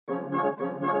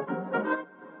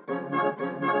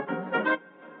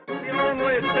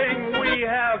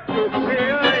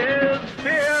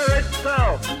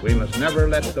must never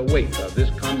let the weight of this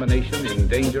combination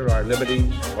endanger our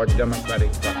liberties or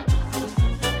democratic process.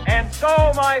 And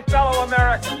so, my fellow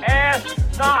Americans,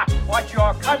 ask not what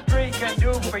your country can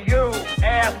do for you,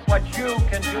 ask what you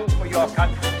can do for your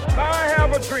country. I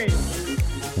have a dream.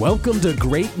 Welcome to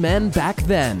Great Men Back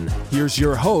Then. Here's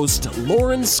your host,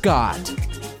 Lauren Scott.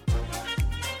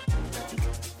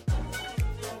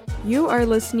 You are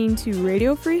listening to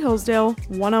Radio Free Hillsdale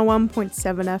 101.7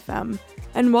 FM,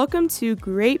 and welcome to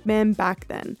Great Men Back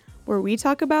Then, where we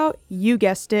talk about, you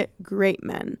guessed it, great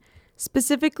men,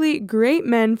 specifically great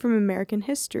men from American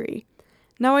history.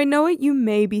 Now, I know what you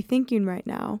may be thinking right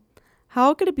now.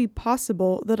 How could it be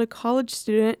possible that a college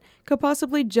student could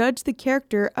possibly judge the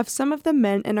character of some of the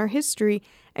men in our history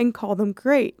and call them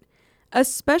great,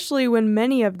 especially when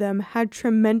many of them had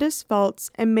tremendous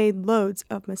faults and made loads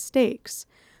of mistakes?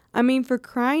 I mean, for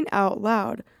crying out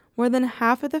loud, more than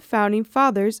half of the founding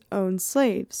fathers owned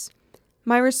slaves.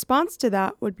 My response to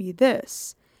that would be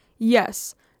this.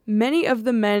 Yes, many of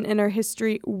the men in our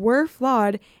history were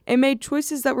flawed and made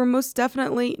choices that were most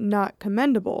definitely not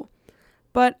commendable.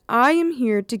 But I am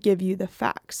here to give you the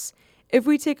facts. If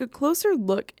we take a closer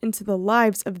look into the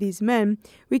lives of these men,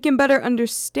 we can better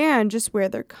understand just where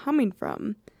they're coming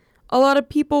from. A lot of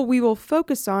people we will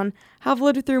focus on have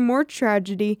lived through more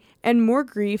tragedy and more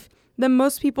grief than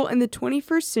most people in the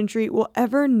 21st century will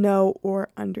ever know or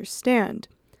understand.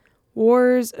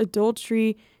 Wars,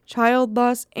 adultery, child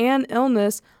loss, and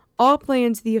illness all play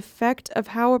into the effect of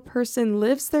how a person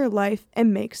lives their life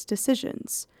and makes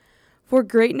decisions. For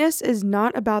greatness is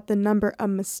not about the number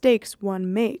of mistakes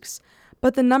one makes,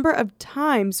 but the number of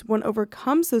times one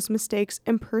overcomes those mistakes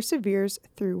and perseveres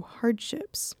through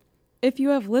hardships. If you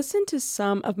have listened to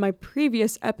some of my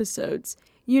previous episodes,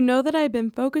 you know that I've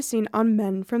been focusing on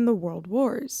men from the World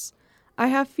Wars. I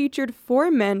have featured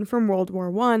 4 men from World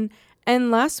War I,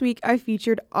 and last week I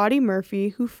featured Audie Murphy,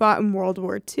 who fought in World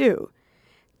War II.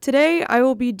 Today I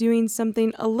will be doing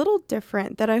something a little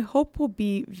different that I hope will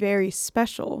be very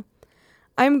special.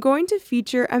 I'm going to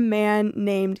feature a man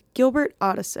named Gilbert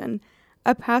Addison,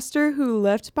 a pastor who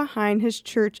left behind his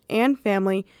church and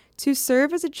family to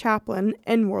serve as a chaplain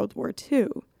in World War II.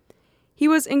 He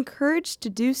was encouraged to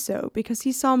do so because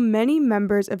he saw many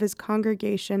members of his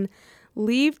congregation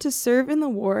leave to serve in the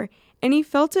war, and he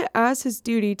felt it as his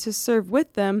duty to serve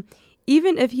with them,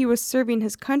 even if he was serving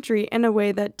his country in a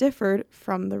way that differed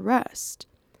from the rest.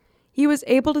 He was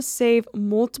able to save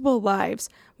multiple lives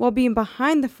while being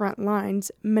behind the front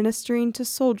lines, ministering to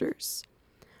soldiers.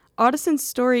 Addison's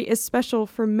story is special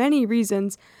for many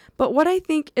reasons, but what I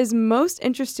think is most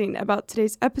interesting about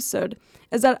today's episode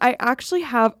is that I actually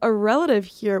have a relative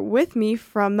here with me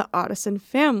from the Addison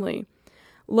family.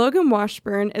 Logan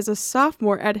Washburn is a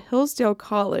sophomore at Hillsdale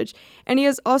College, and he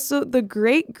is also the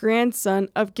great-grandson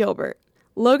of Gilbert.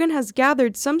 Logan has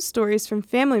gathered some stories from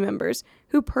family members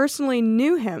who personally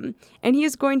knew him, and he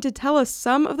is going to tell us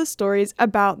some of the stories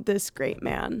about this great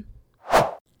man.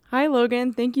 Hi,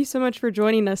 Logan. Thank you so much for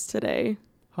joining us today.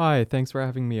 Hi, thanks for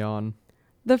having me on.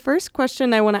 The first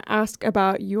question I want to ask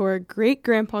about your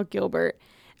great-grandpa Gilbert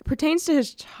pertains to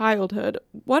his childhood.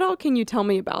 What all can you tell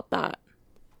me about that?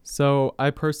 So, I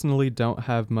personally don't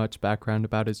have much background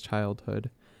about his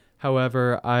childhood.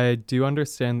 However, I do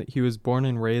understand that he was born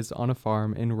and raised on a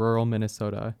farm in rural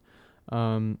Minnesota,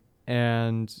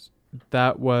 and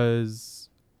that was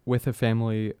with a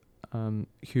family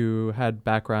who had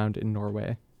background in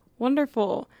Norway.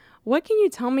 Wonderful. What can you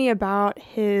tell me about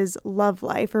his love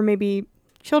life, or maybe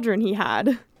children he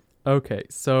had? Okay,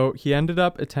 so he ended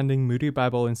up attending Moody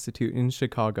Bible Institute in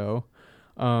Chicago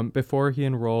before he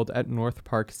enrolled at North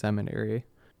Park Seminary.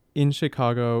 In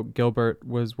Chicago, Gilbert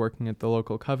was working at the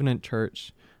local Covenant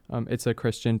Church. It's a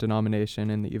Christian denomination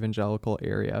in the evangelical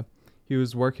area. He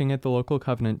was working at the local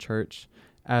Covenant Church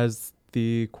as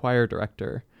the choir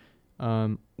director.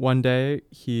 One day,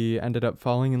 he ended up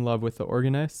falling in love with the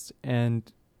organist,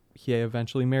 and he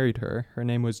eventually married her. Her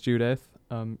name was Judith.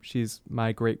 She's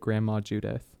my great-grandma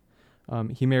Judith.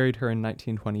 He married her in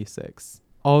 1926.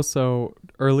 Also,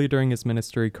 early during his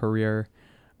ministry career,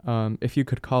 if you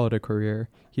could call it a career,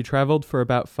 he traveled for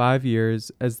about 5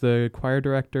 years as the choir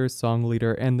director, song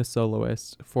leader, and the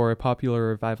soloist for a popular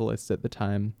revivalist at the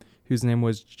time, whose name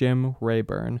was Jim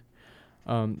Rayburn.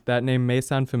 That name may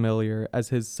sound familiar, as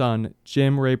his son,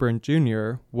 Jim Rayburn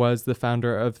Jr., was the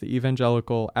founder of the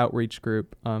evangelical outreach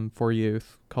group for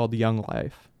youth called Young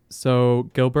Life. So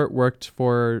Gilbert worked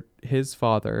for his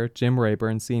father, Jim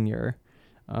Rayburn Sr.,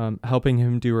 helping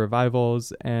him do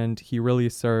revivals, and he really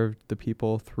served the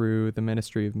people through the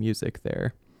ministry of music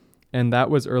there. And that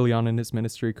was early on in his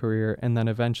ministry career, and then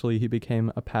eventually he became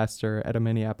a pastor at a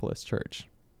Minneapolis church.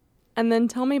 And then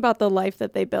tell me about the life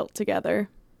that they built together.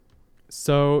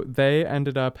 So they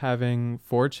ended up having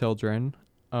 4 children.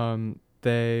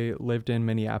 They lived in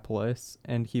Minneapolis,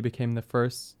 and he became the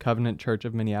first Covenant Church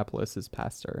of Minneapolis's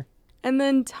pastor. And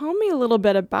then tell me a little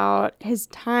bit about his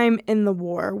time in the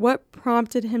war. What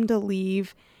prompted him to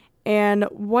leave, and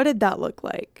what did that look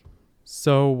like?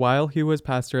 So while he was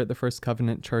pastor at the First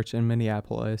Covenant Church in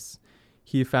Minneapolis,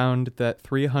 he found that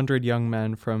 300 young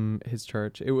men from his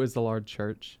church, it was a large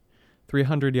church,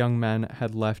 300 young men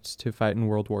had left to fight in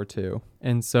World War II.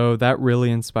 And so that really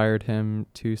inspired him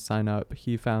to sign up.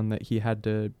 He found that he had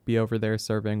to be over there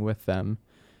serving with them.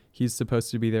 He's supposed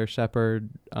to be their shepherd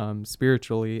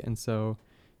spiritually, and so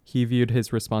he viewed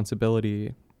his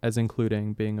responsibility as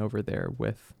including being over there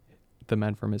with the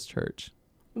men from his church.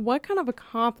 What kind of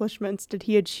accomplishments did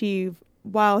he achieve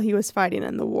while he was fighting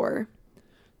in the war?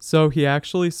 So he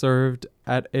actually served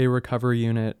at a recovery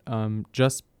unit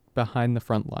just behind the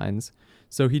front lines.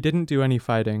 So he didn't do any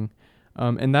fighting.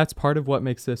 And that's part of what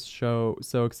makes this show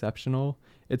so exceptional.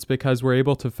 It's because we're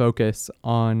able to focus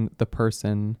on the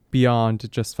person beyond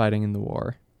just fighting in the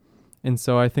war. And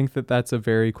so I think that that's a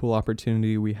very cool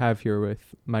opportunity we have here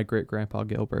with my great-grandpa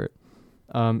Gilbert.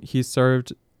 He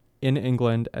served in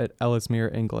England at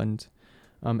Ellesmere, England,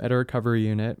 at a recovery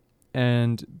unit.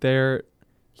 And there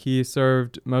he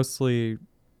served mostly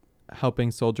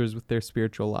helping soldiers with their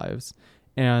spiritual lives.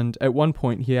 And at one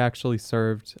point, he actually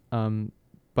served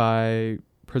by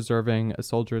preserving a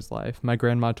soldier's life. My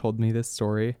grandma told me this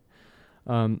story.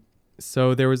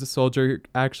 So there was a soldier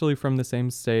actually from the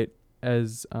same state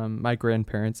as my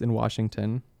grandparents in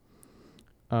Washington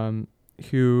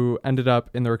who ended up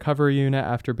in the recovery unit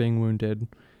after being wounded.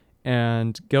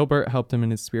 And Gilbert helped him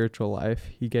in his spiritual life.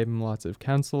 He gave him lots of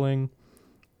counseling.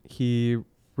 He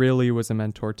really was a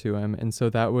mentor to him. And so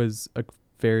that was a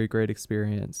very great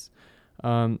experience.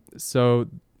 So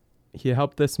he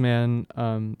helped this man,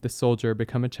 this soldier,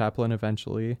 become a chaplain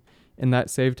eventually, and that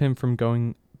saved him from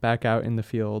going back out in the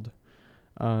field,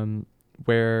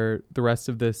 where the rest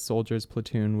of this soldier's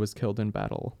platoon was killed in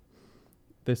battle.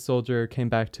 This soldier came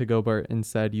back to Gilbert and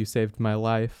said, "You saved my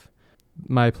life."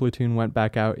 My platoon went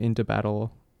back out into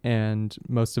battle, and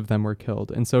most of them were killed.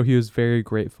 And so he was very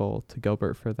grateful to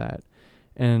Gilbert for that.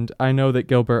 And I know that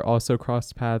Gilbert also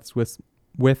crossed paths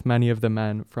with many of the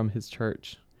men from his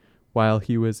church while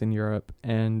he was in Europe,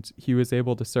 and he was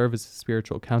able to serve as a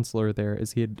spiritual counselor there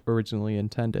as he had originally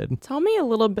intended. Tell me a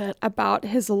little bit about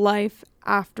his life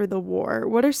after the war.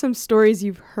 What are some stories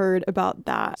you've heard about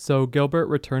that? So Gilbert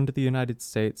returned to the United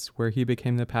States, where he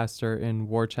became the pastor in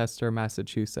Worcester,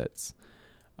 Massachusetts.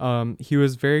 He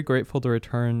was very grateful to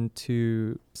return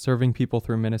to serving people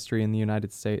through ministry in the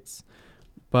United States.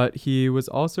 But he was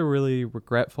also really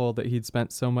regretful that he'd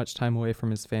spent so much time away from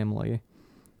his family.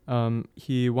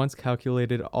 He once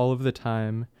calculated all of the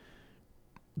time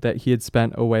that he had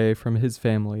spent away from his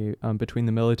family between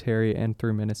the military and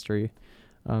through ministry.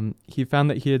 He found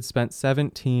that he had spent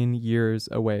 17 years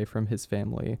away from his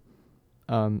family.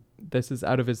 This is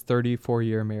out of his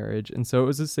 34-year marriage, and so it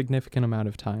was a significant amount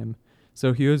of time.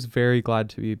 So he was very glad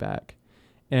to be back.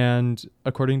 And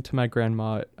according to my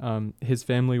grandma, his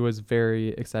family was very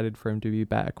excited for him to be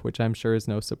back, which I'm sure is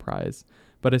no surprise.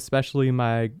 But especially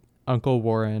my Uncle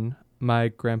Warren, my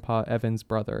grandpa Evan's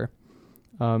brother.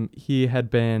 He had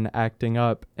been acting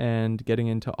up and getting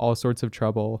into all sorts of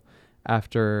trouble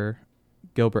after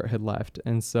Gilbert had left.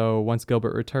 And so once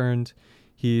Gilbert returned,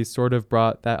 he sort of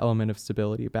brought that element of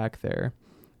stability back there.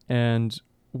 And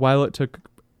while it took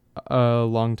a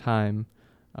long time,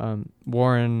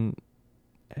 Warren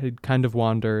had kind of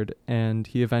wandered, and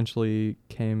he eventually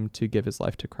came to give his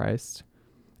life to Christ.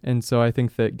 And so I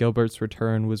think that Gilbert's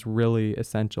return was really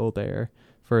essential there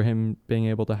for him being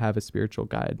able to have a spiritual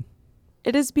guide.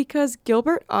 It is because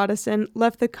Gilbert Otteson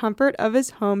left the comfort of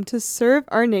his home to serve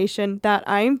our nation that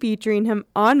I am featuring him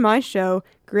on my show,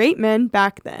 Great Men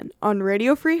Back Then, on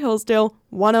Radio Free Hillsdale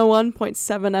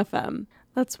 101.7 FM.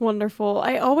 That's wonderful.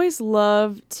 I always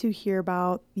love to hear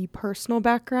about the personal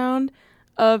background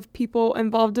of people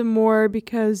involved in war,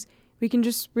 because we can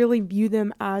just really view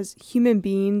them as human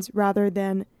beings rather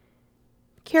than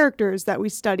characters that we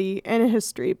study in a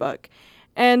history book.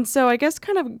 And so I guess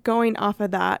kind of going off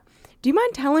of that, do you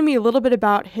mind telling me a little bit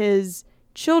about his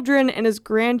children and his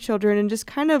grandchildren and just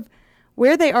kind of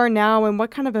where they are now and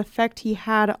what kind of effect he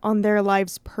had on their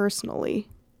lives personally?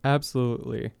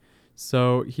 Absolutely.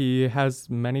 So he has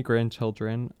many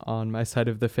grandchildren on my side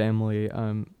of the family.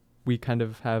 We kind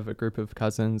of have a group of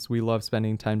cousins. We love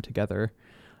spending time together.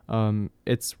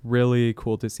 It's really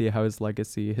cool to see how his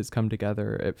legacy has come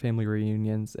together at family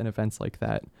reunions and events like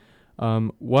that.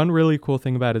 One really cool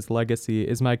thing about his legacy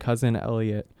is my cousin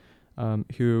Elliot.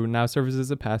 who now serves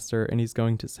as a pastor, and he's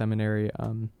going to seminary.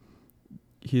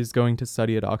 He's going to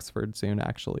study at Oxford soon,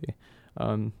 actually.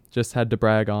 Just had to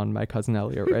brag on my cousin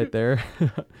Elliot right there.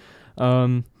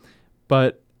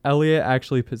 But Elliot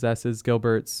actually possesses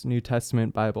Gilbert's New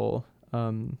Testament Bible.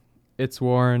 It's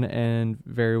worn and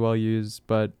very well used,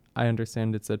 but I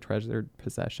understand it's a treasured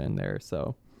possession there,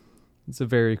 so it's a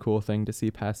very cool thing to see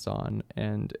passed on,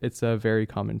 and it's a very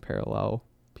common parallel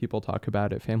people talk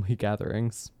about at family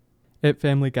gatherings. At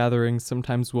family gatherings,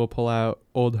 sometimes we'll pull out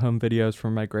old home videos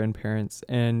from my grandparents,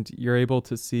 and you're able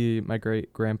to see my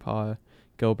great-grandpa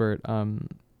Gilbert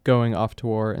going off to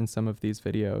war in some of these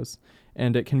videos,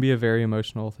 and it can be a very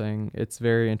emotional thing. It's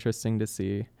very interesting to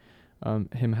see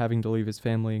him having to leave his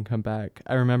family and come back.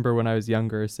 I remember when I was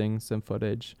younger seeing some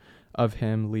footage of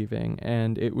him leaving,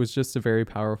 and it was just a very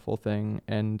powerful thing,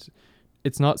 and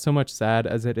it's not so much sad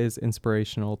as it is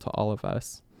inspirational to all of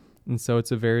us. And so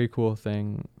it's a very cool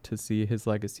thing to see his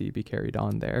legacy be carried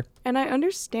on there. And I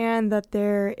understand that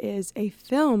there is a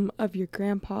film of your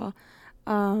grandpa.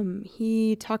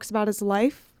 He talks about his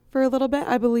life for a little bit,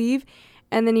 I believe,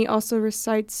 and then he also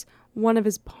recites one of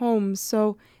his poems.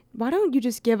 So why don't you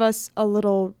just give us a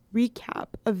little recap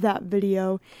of that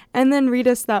video and then read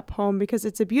us that poem, because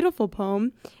it's a beautiful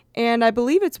poem, and I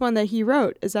believe it's one that he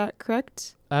wrote. Is that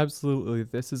correct? Absolutely.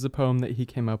 This is a poem that he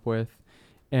came up with,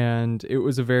 and it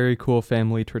was a very cool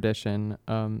family tradition.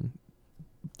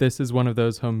 This is one of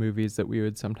those home movies that we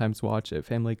would sometimes watch at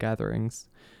family gatherings.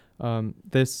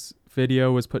 This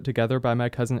video was put together by my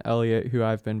cousin Elliot, who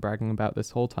I've been bragging about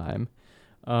this whole time.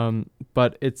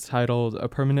 But it's titled A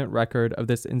Permanent Record of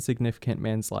This Insignificant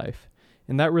Man's Life.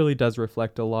 And that really does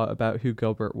reflect a lot about who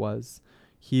Gilbert was.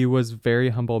 He was a very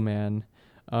humble man,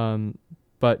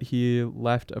 but he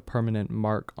left a permanent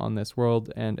mark on this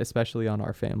world and especially on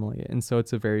our family. And so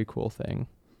it's a very cool thing.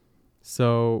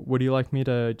 So would you like me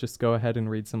to just go ahead and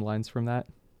read some lines from that?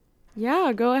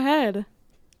 Yeah, go ahead.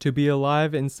 To be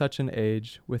alive in such an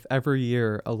age, with every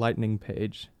year a lightning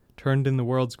page, turned in the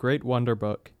world's great wonder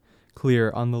book,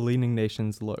 clear on the leaning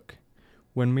nations look,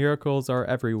 when miracles are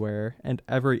everywhere, and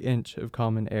every inch of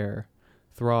common air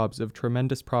throbs of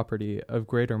tremendous property of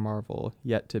greater marvel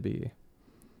yet to be.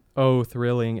 O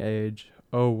thrilling age,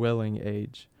 O willing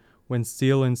age, when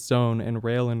steel and stone and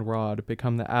rail and rod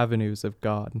become the avenues of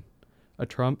God, a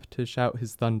trump to shout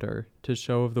his thunder, to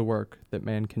show of the work that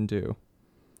man can do.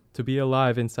 To be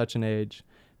alive in such an age,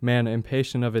 man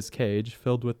impatient of his cage,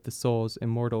 filled with the soul's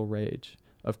immortal rage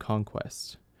of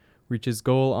conquest, reaches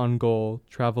goal on goal,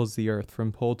 travels the earth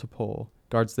from pole to pole,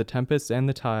 guards the tempest and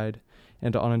the tide,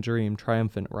 and on a dream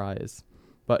triumphant rise.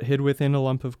 But hid within a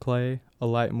lump of clay, a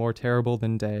light more terrible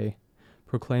than day,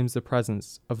 proclaims the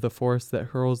presence of the force that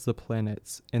hurls the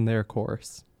planets in their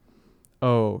course.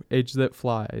 Oh, age that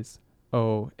flies,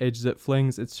 oh, age that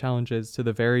flings its challenges to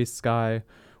the very sky,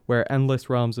 where endless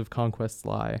realms of conquest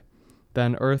lie.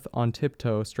 Then earth on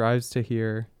tiptoe strives to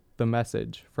hear the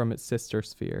message from its sister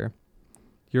sphere,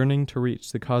 yearning to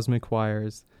reach the cosmic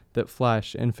wires that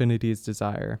flash infinity's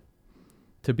desire.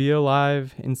 To be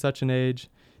alive in such an age,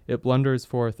 it blunders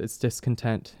forth its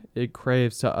discontent, it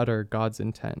craves to utter God's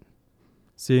intent.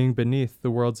 Seeing beneath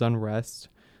the world's unrest,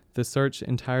 the search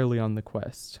entirely on the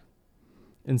quest,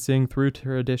 and seeing through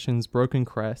tradition's broken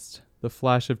crest, the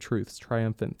flash of truth's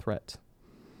triumphant threat.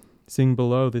 Seeing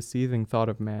below the seething thought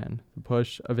of man, the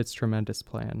push of its tremendous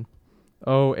plan.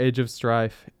 O age of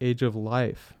strife, age of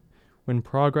life, when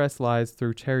progress lies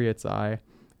through chariot's eye,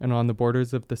 and on the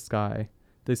borders of the sky,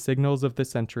 the signals of the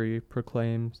century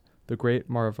proclaims the great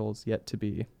marvels yet to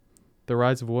be. The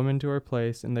rise of woman to her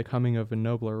place in the coming of a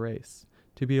nobler race.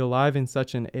 To be alive in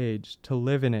such an age, to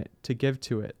live in it, to give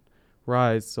to it.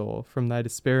 Rise, soul, from thy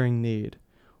despairing need.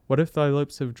 What if thy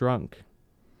lips have drunk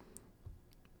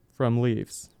from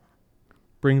leaves?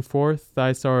 Bring forth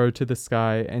thy sorrow to the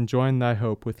sky, and join thy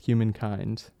hope with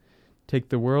humankind. Take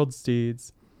the world's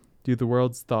deeds, do the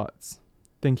world's thoughts.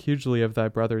 Think hugely of thy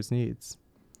brother's needs.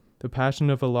 The passion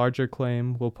of a larger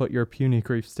claim will put your puny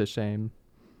griefs to shame.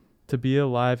 To be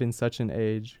alive in such an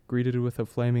age, greeted with a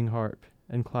flaming harp,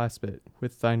 and clasp it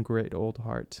with thine great old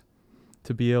heart.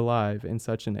 To be alive in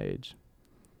such an age.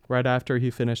 Right after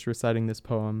he finished reciting this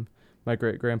poem, my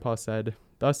great-grandpa said,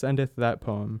 "Thus endeth that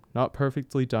poem, not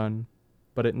perfectly done,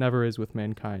 but it never is with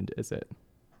mankind, is it?"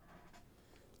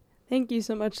 Thank you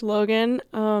so much, Logan.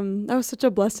 That was such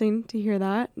a blessing to hear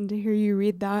that and to hear you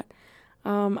read that.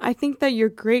 I think that your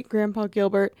great-grandpa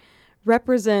Gilbert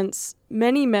represents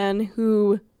many men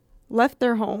who left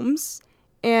their homes,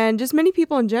 and just many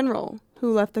people in general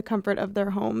who left the comfort of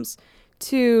their homes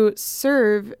to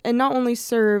serve, and not only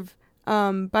serve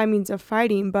by means of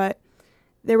fighting, but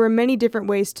there were many different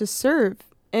ways to serve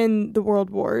in the world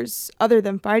wars other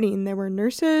than fighting. There were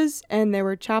nurses and there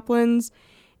were chaplains.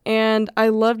 And I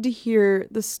love to hear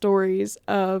the stories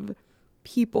of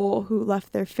people who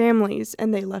left their families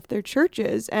and they left their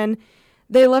churches and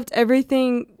they left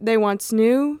everything they once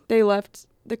knew. They left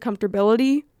the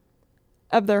comfortability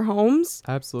of their homes.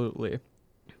 Absolutely.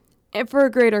 And for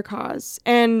a greater cause.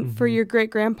 And for your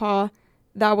great-grandpa,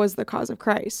 that was the cause of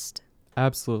Christ.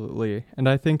 Absolutely. And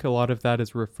I think a lot of that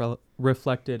is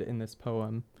reflected in this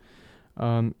poem.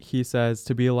 He says,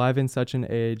 to be alive in such an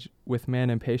age, with man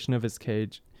impatient of his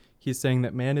cage. He's saying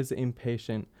that man is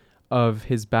impatient of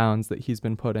his bounds that he's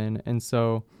been put in. And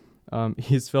so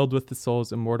he's filled with the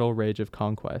soul's immortal rage of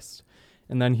conquest.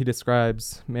 And then he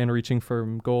describes man reaching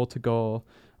from goal to goal,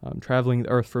 traveling the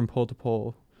earth from pole to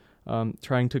pole,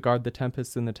 trying to guard the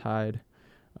tempest and the tide,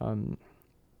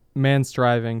 man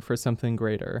striving for something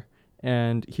greater.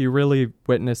 And he really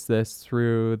witnessed this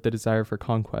through the desire for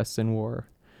conquest and war.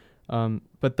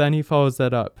 But then he follows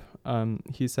that up.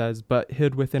 He says, but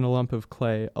hid within a lump of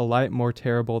clay, a light more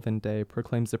terrible than day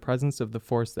proclaims the presence of the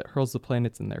force that hurls the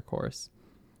planets in their course.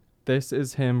 This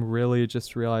is him really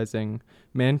just realizing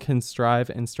man can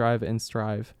strive and strive and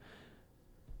strive,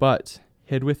 but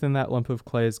hid within that lump of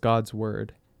clay is God's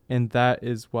word, and that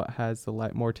is what has the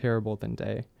light more terrible than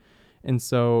day. And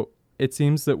so it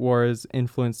seems that war has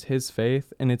influenced his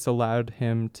faith, and it's allowed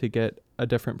him to get a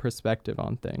different perspective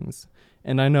on things.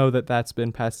 And I know that that's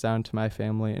been passed down to my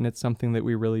family, and it's something that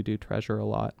we really do treasure a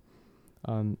lot.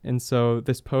 And so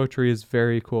this poetry is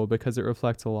very cool because it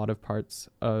reflects a lot of parts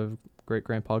of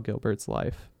Great-Grandpa Gilbert's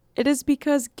life. It is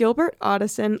because Gilbert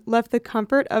Otteson left the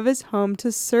comfort of his home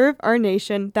to serve our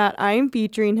nation that I am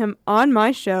featuring him on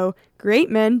my show, Great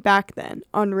Men Back Then,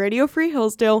 on Radio Free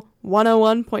Hillsdale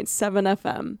 101.7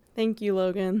 FM. Thank you,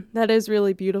 Logan. That is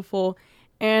really beautiful.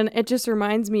 And it just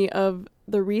reminds me of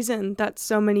the reason that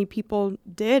so many people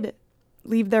did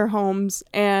leave their homes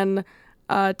and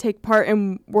take part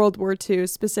in World War II,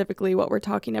 specifically what we're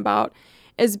talking about,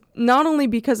 is not only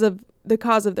because of the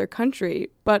cause of their country,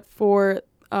 but for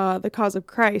the cause of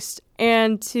Christ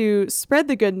and to spread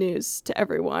the good news to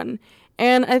everyone.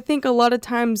 And I think a lot of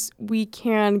times we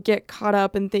can get caught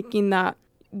up in thinking that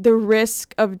the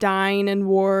risk of dying in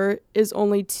war is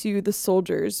only to the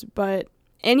soldiers, but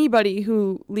anybody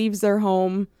who leaves their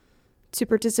home to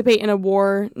participate in a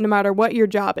war, no matter what your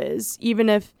job is, even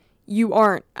if you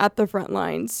aren't at the front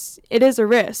lines, it is a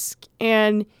risk.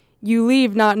 And you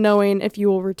leave not knowing if you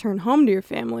will return home to your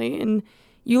family. And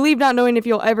you leave not knowing if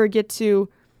you'll ever get to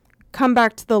come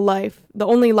back to the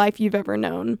only life you've ever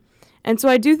known. And so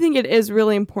I do think it is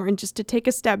really important just to take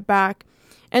a step back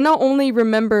and not only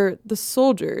remember the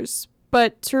soldiers,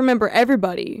 but to remember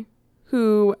everybody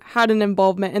who had an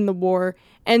involvement in the war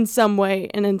in some way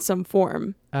and in some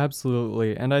form.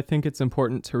 Absolutely. And I think it's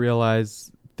important to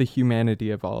realize the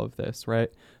humanity of all of this, right?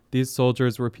 These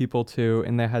soldiers were people too,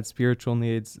 and they had spiritual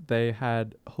needs. They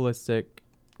had holistic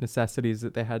necessities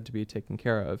that they had to be taken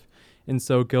care of. And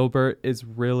so Gilbert is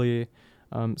really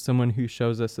someone who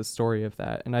shows us a story of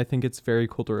that. And I think it's very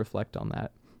cool to reflect on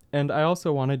that. And I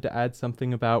also wanted to add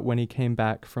something about when he came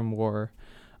back from war.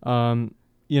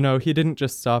 He didn't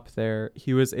just stop there.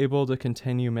 He was able to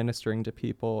continue ministering to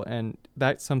people. And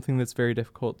that's something that's very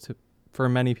difficult for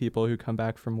many people who come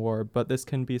back from war. But this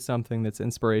can be something that's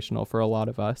inspirational for a lot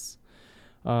of us.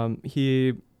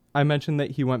 I mentioned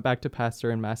that he went back to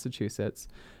pastor in Massachusetts,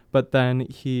 but then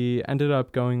he ended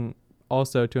up going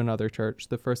also to another church,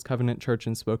 the First Covenant Church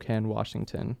in Spokane,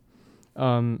 Washington.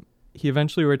 He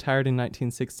eventually retired in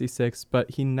 1966,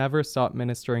 but he never stopped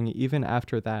ministering even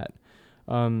after that.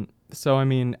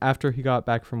 After he got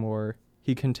back from war,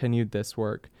 he continued this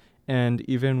work. And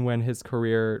even when his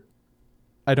career,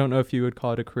 I don't know if you would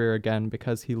call it a career again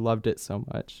because he loved it so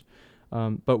much.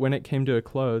 But when it came to a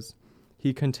close,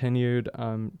 he continued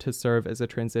to serve as a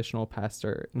transitional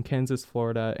pastor in Kansas,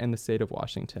 Florida, and the state of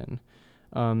Washington.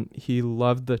 He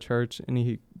loved the church, and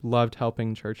he loved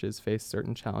helping churches face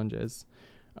certain challenges.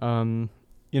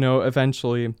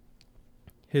 Eventually,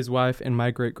 his wife and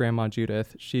my great-grandma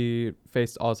Judith, she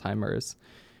faced Alzheimer's.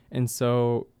 And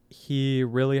so he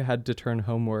really had to turn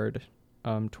homeward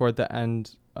toward the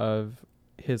end of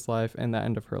his life and the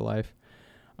end of her life,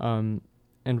 and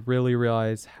really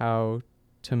realize how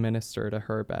to minister to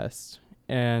her best.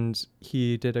 And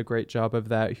he did a great job of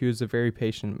that. He was a very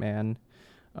patient man.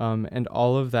 And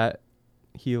all of that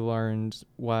he learned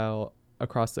while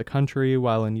across the country,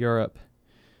 while in Europe,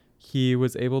 he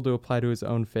was able to apply to his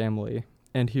own family,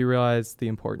 and he realized the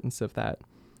importance of that.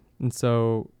 And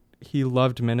so he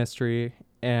loved ministry,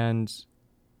 and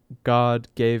God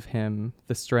gave him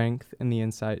the strength and the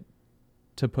insight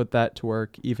to put that to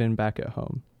work even back at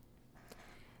home.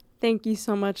 Thank you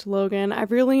so much, Logan.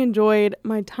 I've really enjoyed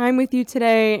my time with you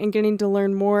today and getting to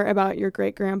learn more about your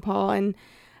great-grandpa. And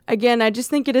again, I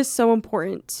just think it is so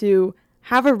important to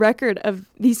have a record of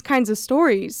these kinds of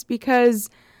stories because,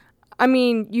 I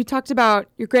mean, you talked about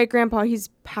your great-grandpa, he's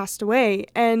passed away,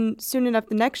 and soon enough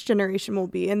the next generation will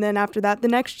be, and then after that the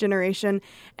next generation.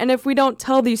 And if we don't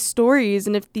tell these stories,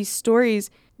 and if these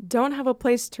stories don't have a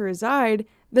place to reside,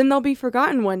 then they'll be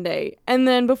forgotten one day. And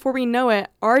then before we know it,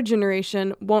 our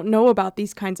generation won't know about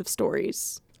these kinds of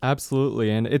stories.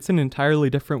 Absolutely, and it's an entirely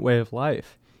different way of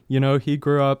life. You know, he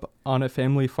grew up on a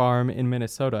family farm in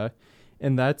Minnesota,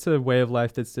 and that's a way of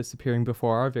life that's disappearing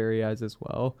before our very eyes as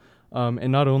well.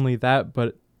 And not only that,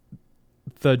 but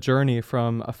the journey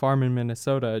from a farm in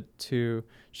Minnesota to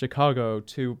Chicago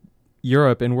to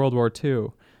Europe in World War II,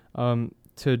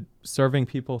 to serving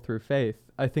people through faith.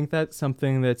 I think that's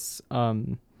something that's,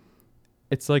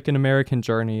 it's like an American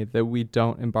journey that we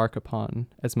don't embark upon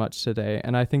as much today.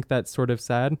 And I think that's sort of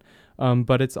sad,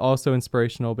 but it's also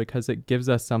inspirational because it gives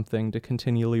us something to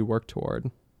continually work toward.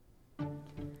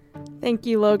 Thank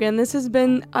you, Logan. This has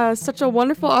been such a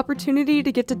wonderful opportunity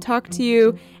to get to talk to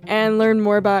you and learn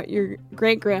more about your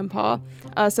great-grandpa.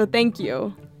 So thank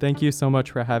you. Thank you so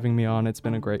much for having me on. It's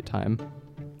been a great time.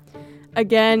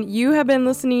 Again, you have been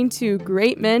listening to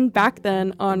Great Men Back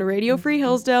Then on Radio Free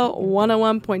Hillsdale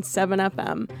 101.7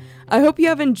 FM. I hope you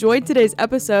have enjoyed today's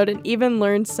episode and even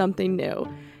learned something new.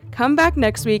 Come back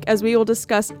next week as we will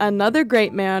discuss another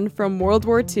great man from World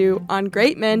War II on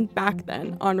Great Men Back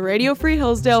Then on Radio Free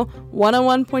Hillsdale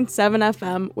 101.7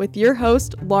 FM with your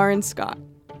host, Lauren Scott.